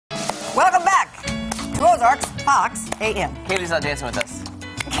Welcome back to Ozarks Fox AM. Katie's not dancing with us.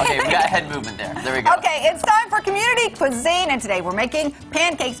 Okay, we got head movement there. There we go. Okay, it's time for community cuisine, and today we're making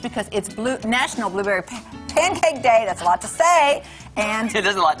pancakes because it's National Blueberry Pancake Day. That's a lot to say, and it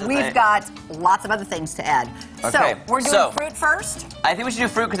is a lot to say. We've got lots of other things to add. Okay, so we're doing fruit first. I think we should do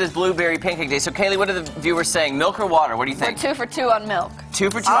fruit because it's Blueberry Pancake Day. So, Kaylee, what are the viewers saying? Milk or water? What do you think? We're 2 for 2 on milk. 2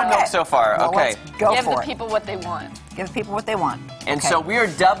 for 2 on milk so far. Well, okay. Let's go Give for the it. people what they want. Give people what they want. And so we are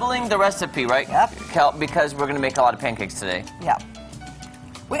doubling the recipe, right? Yep. Kel, because we're going to make a lot of pancakes today. Yep.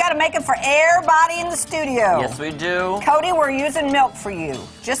 We got to make it for everybody in the studio. Yes, we do. Cody, we're using milk for you.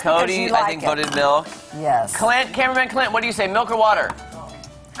 Just because you like I think, voted milk. Yes. Clint, cameraman Clint, what do you say? Milk or water?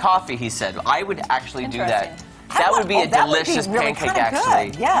 Coffee, he said. I would actually do that. That would be a delicious pancake,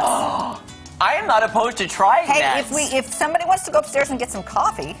 actually. Good. Yes. I am not opposed to trying that. Hey, if somebody wants to go upstairs and get some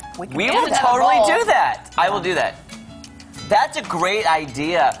coffee, we will totally do that. I will do that. That's a great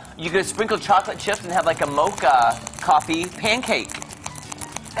idea. You could sprinkle chocolate chips and have like a mocha coffee pancake.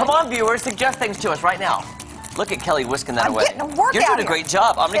 Come on, viewers, suggest things to us right now. Look at Kelly whisking that away. Getting a workout. You're doing a great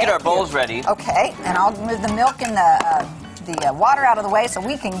job. I'm going to get our bowls ready. Okay, and I'll move the milk and the water out of the way so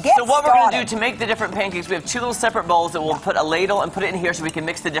we can get So what started. we're going to do to make the different pancakes, we have 2 little separate bowls that we'll put a ladle and put it in here so we can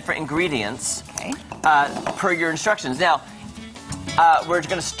mix the different ingredients per your instructions. Now, we're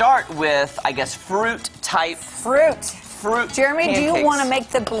going to start with, I guess, fruit type. Fruit Jeremy, pancakes. do you want to make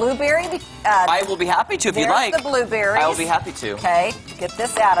the blueberry? I will be happy to if you like. There's the blueberries. I will be happy to. Okay, get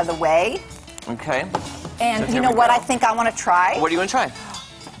this out of the way. Okay. And so you know what I think I want to try? What do you want to try?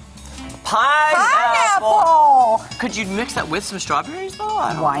 Pineapple! Could you mix that with some strawberries, though?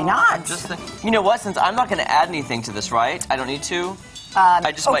 Why not? You know what? Since I'm not going to add anything to this, right? I don't need to.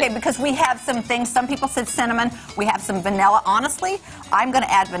 Because we have some things. Some people said cinnamon. We have some vanilla. Honestly, I'm going to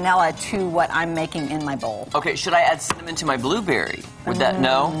add vanilla to what I'm making in my bowl. Okay, should I add cinnamon to my blueberry? Would that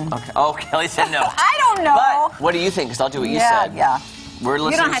no? Okay. Oh, Kelly said no. I don't know. But what do you think? Because I'll do what you said. Yeah. We're listening to you.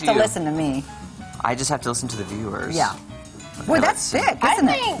 You don't have to listen to me. I just have to listen to the viewers. Yeah. Okay, well, that's thick, isn't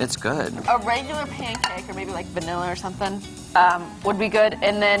it? It's good. A regular pancake, or maybe like vanilla or something, would be good.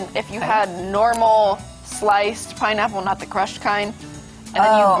 And then if you had normal sliced pineapple, not the crushed kind, and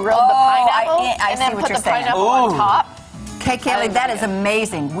then you grilled the pineapple, and then put the pineapple on top. Okay, Kaylee, that is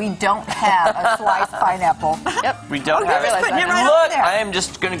amazing. We don't have a sliced pineapple. Yep. We don't have it. Putting it right Look, there. I am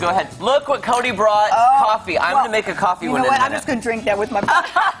just going to go ahead. Look what Cody brought. Coffee. I'm going to make a coffee one in a minute. I'm just going to drink that with my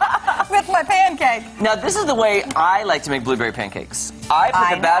with my pancake. Now, this is the way I like to make blueberry pancakes. I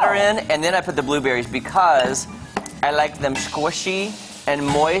put the batter in, and then I put the blueberries because I like them squishy and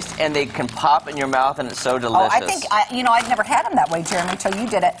moist, and they can pop in your mouth, and it's so delicious. Oh, I think, I've never had them that way, Jeremy, until you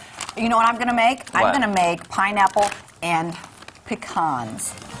did it. You know what I'm going to make? What? I'm going to make pineapple and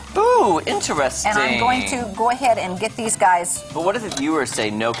pecans. Ooh, interesting. And I'm going to go ahead and get these guys. But what if the viewers say,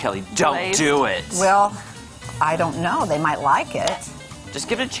 no, Kelly, don't do it? Well, I don't know. They might like it. Just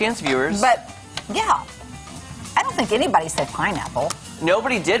give it a chance, viewers. But, yeah. I don't think anybody said pineapple.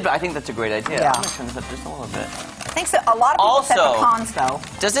 Nobody did, but I think that's a great idea. Yeah. I'm going to turn this up just a little bit. I think so. A lot of people said pecans, though.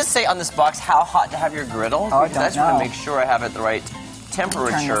 Does it say on this box how hot to have your griddle? Oh, Because I just want to make sure I have it the right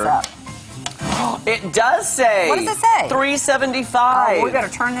temperature. Turn this up. It does say. What does it say? 375. Oh, we got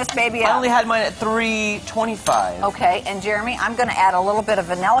to turn this baby up. I only had mine at 325. Okay, and Jeremy, I'm going to add a little bit of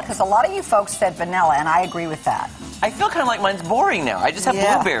vanilla because a lot of you folks said vanilla, and I agree with that. I feel kind of like mine's boring now. I just have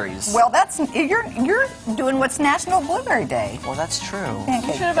blueberries. Well, you're doing what's National Blueberry Day. Well, that's true. You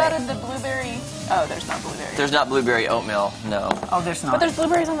should have added the blueberry. Oh, there's not blueberry. There's not blueberry oatmeal. No. Oh, there's not. But there's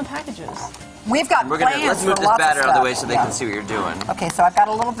blueberries on the packages. We've got plans Let's move for this lots batter of out of the stuff. way so they can see what you're doing. Okay, so I've got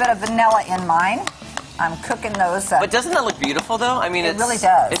a little bit of vanilla in mine. I'm cooking those. But doesn't that look beautiful, though? I mean, it really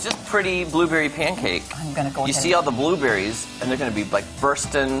does. It's just pretty blueberry pancake. I'm going to go. You see all the blueberries, and they're going to be like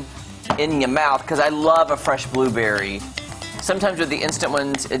bursting in your mouth because I love a fresh blueberry. Sometimes with the instant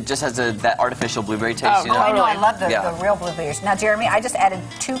ones, it just has that artificial blueberry taste. You know? I know. I love the real blueberries. Now, Jeremy, I just added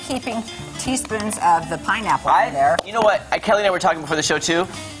 2 heaping teaspoons of the pineapple in there. You know what? Kelly and I were talking before the show, too.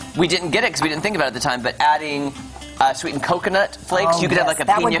 We didn't get it because we didn't think about it at the time, but adding sweetened coconut flakes, you could have like a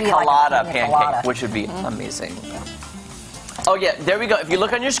pina colada pancake, which would be amazing. Oh, yeah, there we go. If you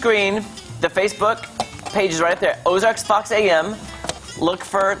look on your screen, the Facebook page is right up there. Ozarks Fox AM. Look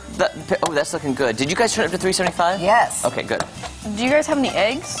for the... Oh, that's looking good. Did you guys turn it up to 375? Yes. Okay, good. Do you guys have any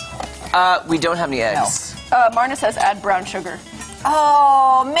eggs? We don't have any eggs. No. Marna says add brown sugar.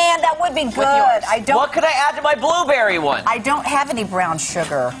 Oh, man, that would be good. What could I add to my blueberry one? I don't have any brown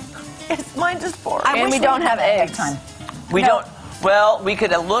sugar. Mine just boring. And we don't have eggs. We don't. Well, we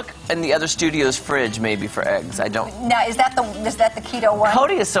could look in the other studio's fridge maybe for eggs. I don't. Now, is that the keto one?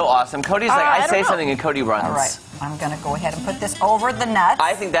 Cody is so awesome. Cody's like, I say don't know. something and Cody runs. All right. I'm going to go ahead and put this over the nuts.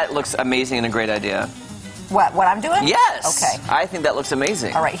 I think that looks amazing and a great idea. What I'm doing? Yes. Okay. I think that looks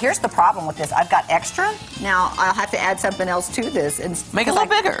amazing. All right, here's the problem with this. I've got extra. Now, I'll have to add something else to this. And Make it a little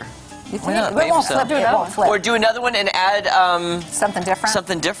bigger. You think Why not? it Maybe won't so. flip. It won't flip. Or do another one and add something different?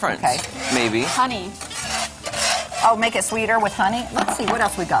 something different. Okay. Maybe. Honey. Oh, make it sweeter with honey? Let's see, what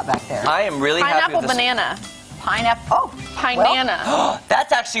else we got back there? I am really happy Pineapple with this. banana. Pineapple. Oh. Banana. Well,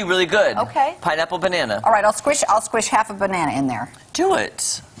 That's actually really good. Okay. Pineapple banana. all right, I'll squish half a banana in there. Do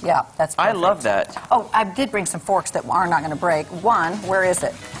it. Yeah, that's I perfect. love that. Oh, I did bring some forks that are not going to break. One, where is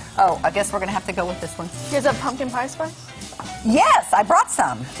it? Oh, I guess we're going to have to go with this one. You guys have pumpkin pie spice? Yes, I brought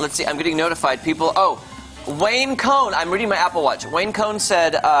some. Let's see. I'm getting notified. People. Oh, Wayne Cohn. I'm reading my Apple Watch. Wayne Cohn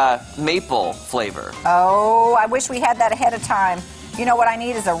said maple flavor. Oh, I wish we had that ahead of time. You know what I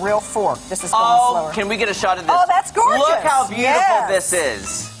need is a real fork. This is going slower. Can we get a shot of this? Oh, that's gorgeous. Look how beautiful Yes. this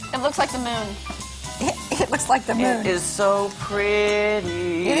is. It looks like the moon. It looks like the moon. It is so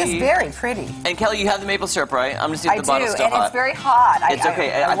pretty. It is very pretty. And Kelly, you have the maple syrup, right? I'm gonna see if I the do, bottle's still and hot. it's very hot. It's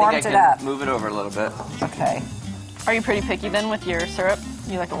okay. I I warmed think I it can up. move it over a little bit. Okay. Are you pretty picky then with your syrup?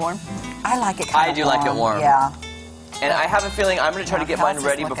 You like it warm? I like it kind I of do like it warm. Yeah. And I have a feeling I'm gonna try to get How's mine this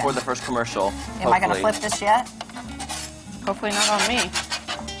ready looking? before the first commercial. Am I going to flip this yet? Hopefully not on me.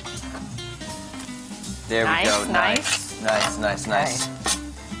 There we Nice, go. nice. Nice.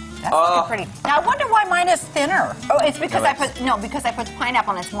 That's looking pretty. Now I wonder why mine is thinner. Oh, it's because No, because I put the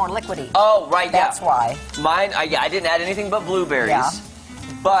pineapple and it's more liquidy. Oh, right, yeah. That's why. Mine, I didn't add anything but blueberries. Yeah.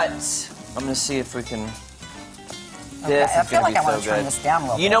 But I'm gonna see if we can. This I is feel gonna like be I want so to turn good. this down a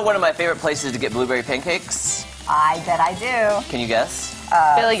little You bit. know, one of my favorite places to get blueberry pancakes. I bet I do. Can you guess?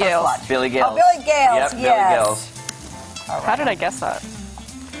 Billy First Gale's. Watch. Billy Gale's. Oh, Billy Gale's. Yep, yes. Billy Gale's. How did I guess that?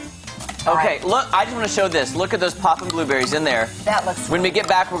 Okay, look, I just want to show this. Look at those popping blueberries in there. That looks When we get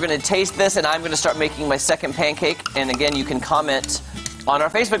back, we're going to taste this, and I'm going to start making my second pancake. And again, you can comment on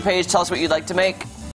our Facebook page. Tell us what you'd like to make.